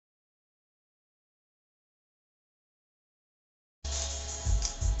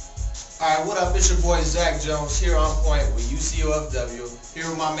Alright, what up? It's your boy Zach Jones here on point with UCOFW. Here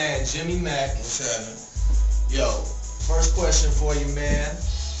with my man Jimmy Mack. What's happening? Yo, first question for you, man.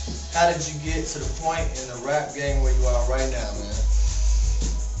 How did you get to the point in the rap game where you are right now, man?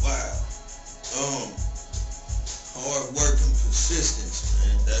 Wow. Hard work and persistence,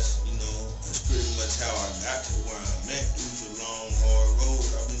 man. That's pretty much how I got to where I'm at. It was a long, hard road.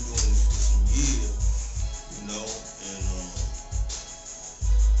 I've been doing this for some years, and I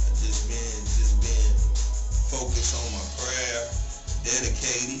just been focused on my craft,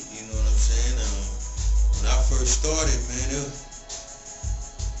 dedicated, you know what I'm saying? When I first started, man, it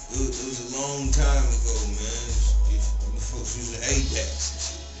was a long time ago, man. Folks using Ajax and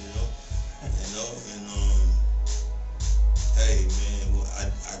shit, hey, man, well, I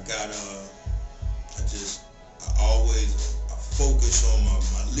always focus on my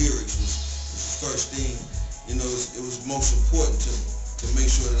lyrics was the first thing, it was most important to me, to make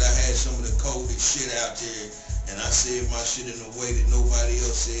sure that I had some of the coldest shit out there, and I said my shit in a way that nobody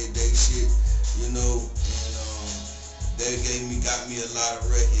else said they shit, and that got me a lot of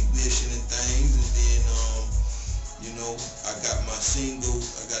recognition and things, and then, I got my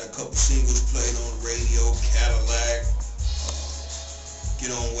singles, I got a couple singles played on the radio, Cadillac,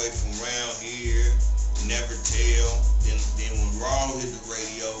 Get On Away From Round Here, Never Tell, then when Raw hit the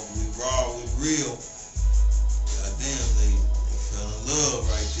radio, we Raw with Real, goddamn, they fell in love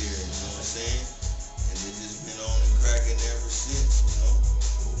right there, you know what I'm saying? And it just been on and cracking ever since,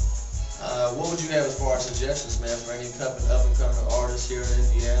 What would you have as far as suggestions, man, for any up-and-coming artists here in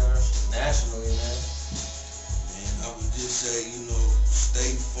Indiana, nationally, man? I would just say,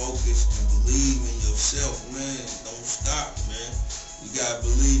 stay focused and believe in yourself, man. Don't stop, man. You gotta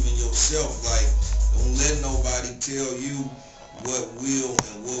believe in yourself. Like, don't let nobody tell you what will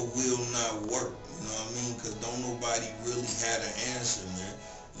and what will not work. You know what I mean? Because don't nobody really have an answer, man.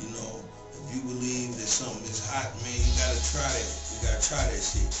 If you believe that something is hot, man, you gotta try that. You gotta try that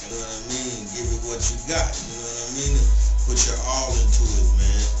shit. You know what I mean? Give it what you got. You know what I mean? Put your all into it,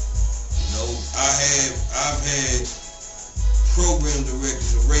 man. I've had program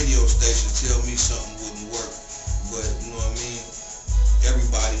directors of radio stations tell me something wouldn't work, but you know what I mean?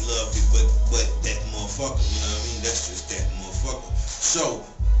 Everybody loved it, but that motherfucker, you know what I mean? That's just that motherfucker. So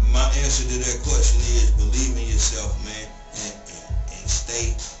my answer to that question is believe in yourself, man, and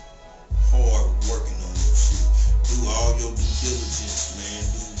stay hard working on your shit. Do all your due diligence, man.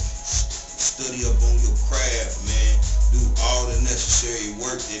 Study up on your craft, man. Do all the necessary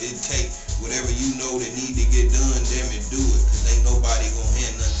work that it takes. Whatever you know that need to get done, damn it, do it. Because ain't nobody gonna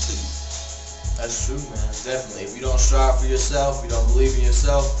hand nothing to you. That's true, man. Definitely. If you don't strive for yourself, you don't believe in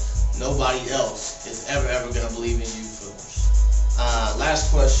yourself, nobody else is ever gonna believe in you first.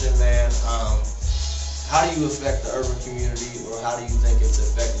 Last question, man. How do you affect the urban community, or how do you think it's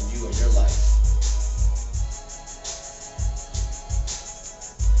affected you in your life?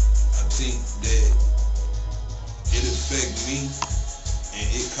 I think that it affects me, and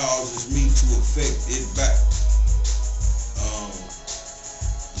it causes me to affect it back.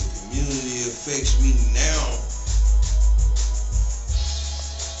 The community affects me now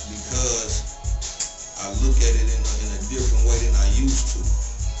because I look at it in a different way than I used to.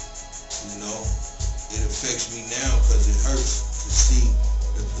 It affects me now because it hurts to see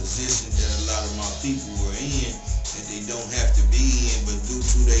the position that a lot of my people are in that they don't have to be in, but due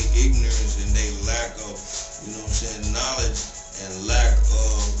to their ignorance and their lack of, knowledge and lack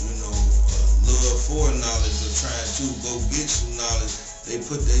of, love for knowledge, or trying to go get some knowledge, they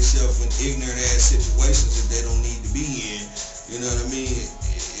put themselves in ignorant ass situations that they don't need to be in. You know what I mean?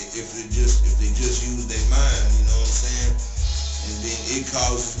 If they just use their mind, you know what I'm saying? And then it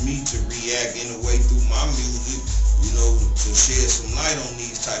causes me to react in a way through my music, to shed some light on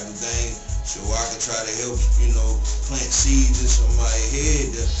these type of things, so I can try to help, plant seeds in somebody's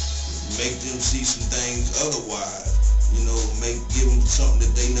head to make them see some things otherwise, give them something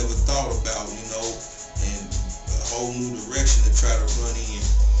that they never thought about, and a whole new direction to try to run in.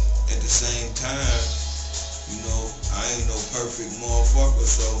 At the same time, I ain't no perfect motherfucker,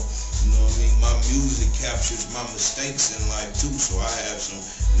 so, my music captures my mistakes in life too, so I have some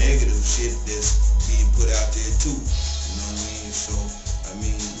negative shit that's being put out there too, you know what I mean? So, we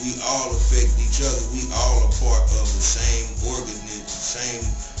all affect each other. We all are part of the same organism,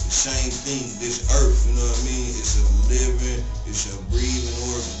 the same thing. This earth, you know what I mean? It's a living, it's a breathing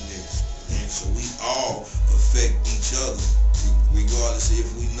organism, and so we all affect each other, regardless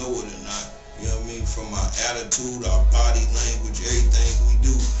if we know it or not. You know what I mean? From our attitude, our body language, everything we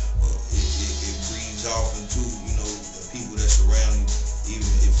do, it breathes off into, the people that surround you, even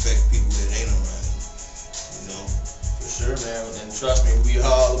affect people that ain't around you, For sure, man. And trust me, we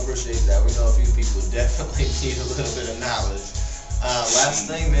all appreciate that. We know a few people definitely need a little bit of knowledge. Last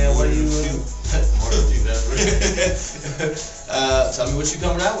thing, man, what are you? More than you, that's right. Tell me what you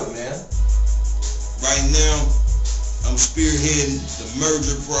coming out with, man. Right now, I'm spearheading the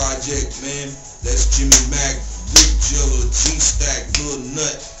merger project, man. That's Jimmy Mack, Rick Jilla, G-Stack, Lil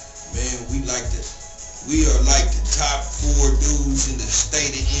Nut. Man, we are like the top 4 dudes in the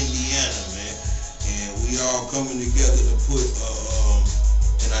state of Indiana, man. And we all coming together to put,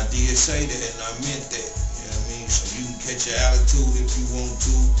 and I did say that, and I meant that. You know what I mean? So you can catch your attitude if you want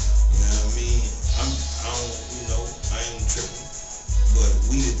to. You know what I mean? I ain't tripping. But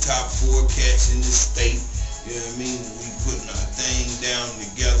we the top 4 cats in the state. You know what I mean? We putting our thing down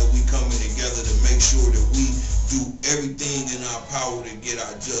together. We coming together to make sure that we do everything in our power to get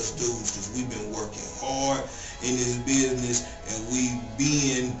our just dues, because we've been working hard in this business, and we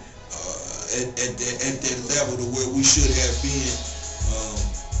being at that level to where we should have been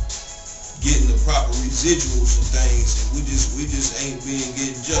getting the proper residuals and things, and we just ain't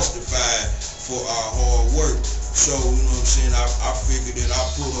getting justified for our hard work. So, you know what I'm saying, I figured that I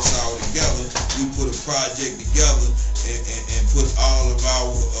pull us all together, we put a project together and put all of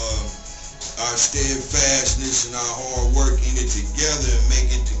our steadfastness and our hard work in it together and make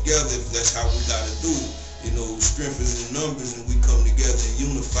it together. That's how we gotta do it. You know, strength is in numbers, and we come together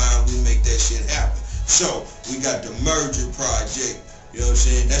and unify, and we make that shit happen. So, we got the merger project. You know what I'm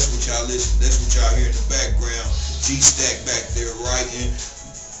saying? That's what y'all listen. That's what y'all hear in the background. G-Stack back there writing.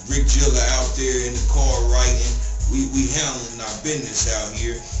 Rick Jilla out there in the car writing. We handling our business out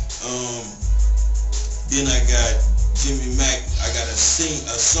here. Then I got Jimmy Mack. I got a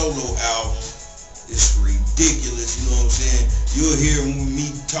solo album. It's ridiculous, you know what I'm saying? You'll hear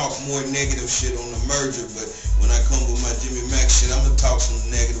me talk more negative shit on the merger, but when I come with my Jimmy Mack shit, I'm gonna talk some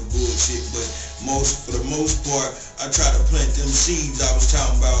negative bullshit. But for the most part, I try to plant them seeds I was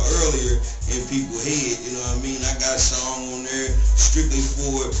talking about earlier in people's head. You know what I mean? I got a song on there strictly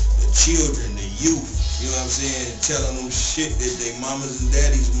for the children, the youth. You know what I'm saying? Telling them shit that their mamas and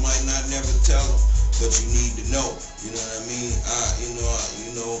daddies might not never tell them, but you need to know. You know what I mean?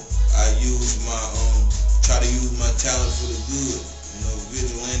 I use try to use my talent for the good. You know,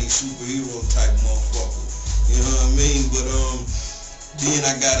 vigilante superhero type motherfucker. You know what I mean? But then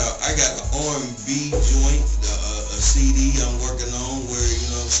I got an R&B joint, a CD I'm working on where, you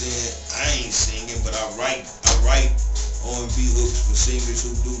know what I'm saying, I ain't singing, but I write R&B hooks for singers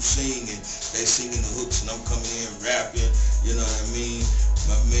who do sing, and they singing the hooks, and I'm coming in rapping. You know what I mean?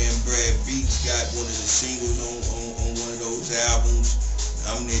 My man Brad Beats got one of the singles on one of those albums.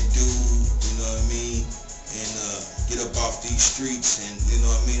 I'm that dude, you know what I mean, and get up off these streets, and you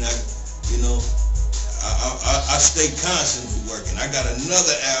know what I mean. I stay constantly working. I got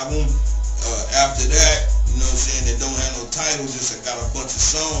another album after that, you know what I'm saying, that don't have no title. Just I got a bunch of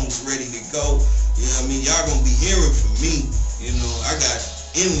songs ready to go. You know what I mean. Y'all gonna be hearing from me. You know, I got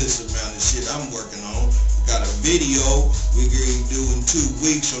endless amount of shit I'm working on. Got a video we're going to do in 2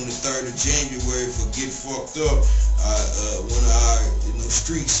 weeks on the 3rd of January for Get Fucked Up. One of our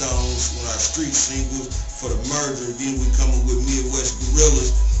street songs, one of our street singles for the merger. Then we coming with Midwest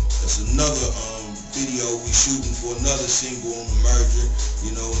Gorillas. That's another video we shooting for another single on the merger.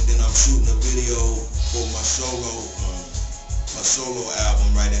 You know, and then I'm shooting a video for my solo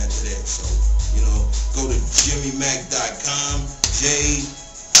album right after that. So, you know, go to jimmymac.com, JIM-E-MAC.com.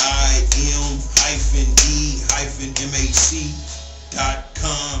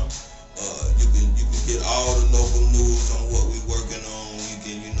 You can get all the local news on what we working on. You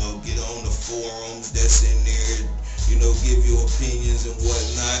can, get on the forums that's in there, give your opinions and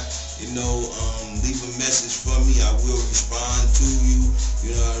whatnot. Leave a message for me. I will respond to you.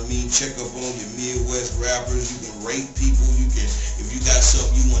 You know what I mean? Check up on your Midwest rappers. You can rate people. You can, if you got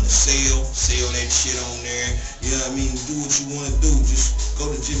something you want to sell that shit on there. You know what I mean? Do what you want to do. Just go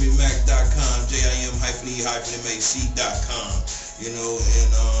to jimmymac.com, JIM-E-MAC.com.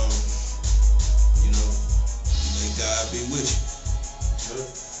 May God be with you.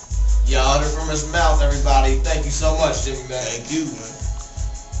 Y'all heard it from his mouth, everybody. Thank you so much, Jimmy Mack. Thank you, man.